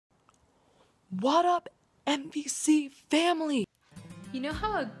What up, MVC family? You know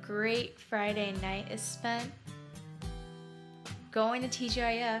how a great Friday night is spent? Going to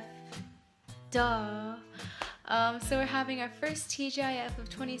TGIF. Duh. So we're having our first TGIF of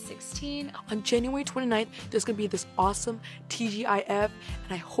 2016. On January 29th, there's gonna be this awesome TGIF, and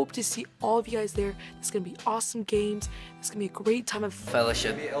I hope to see all of you guys there. There's gonna be awesome games. It's gonna be a great time of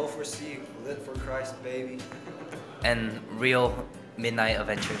fellowship. L4C, lit for Christ, baby. And real midnight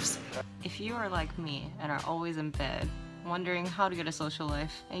adventures. If you are like me and are always in bed, wondering how to get a social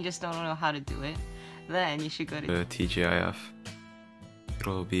life, and you just don't know how to do it, then you should go to the TGIF.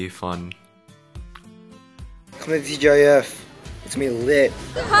 It'll be fun. Come to TGIF. It's gonna be lit.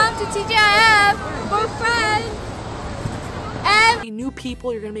 Come to TGIF for friends. And new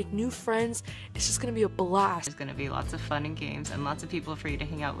people, you're gonna make new friends. It's just gonna be a blast. There's gonna be lots of fun and games and lots of people for you to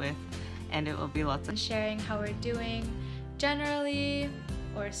hang out with, and it will be lots of sharing how we're doing generally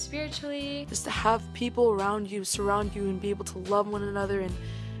or spiritually. Just to have people around you, surround you, and be able to love one another, and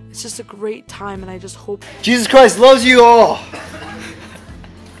it's just a great time, and I just hope Jesus Christ loves you all!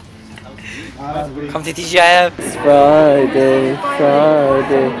 Come to TGIF. It's Friday.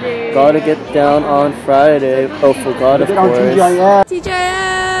 Gotta get down on Friday. Oh, for God, of course.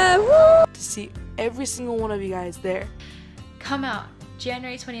 TGIF. Woo! to see every single one of you guys there. Come out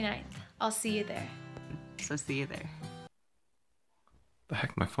January 29th. I'll see you there. So see you there. The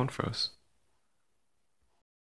heck, my phone froze.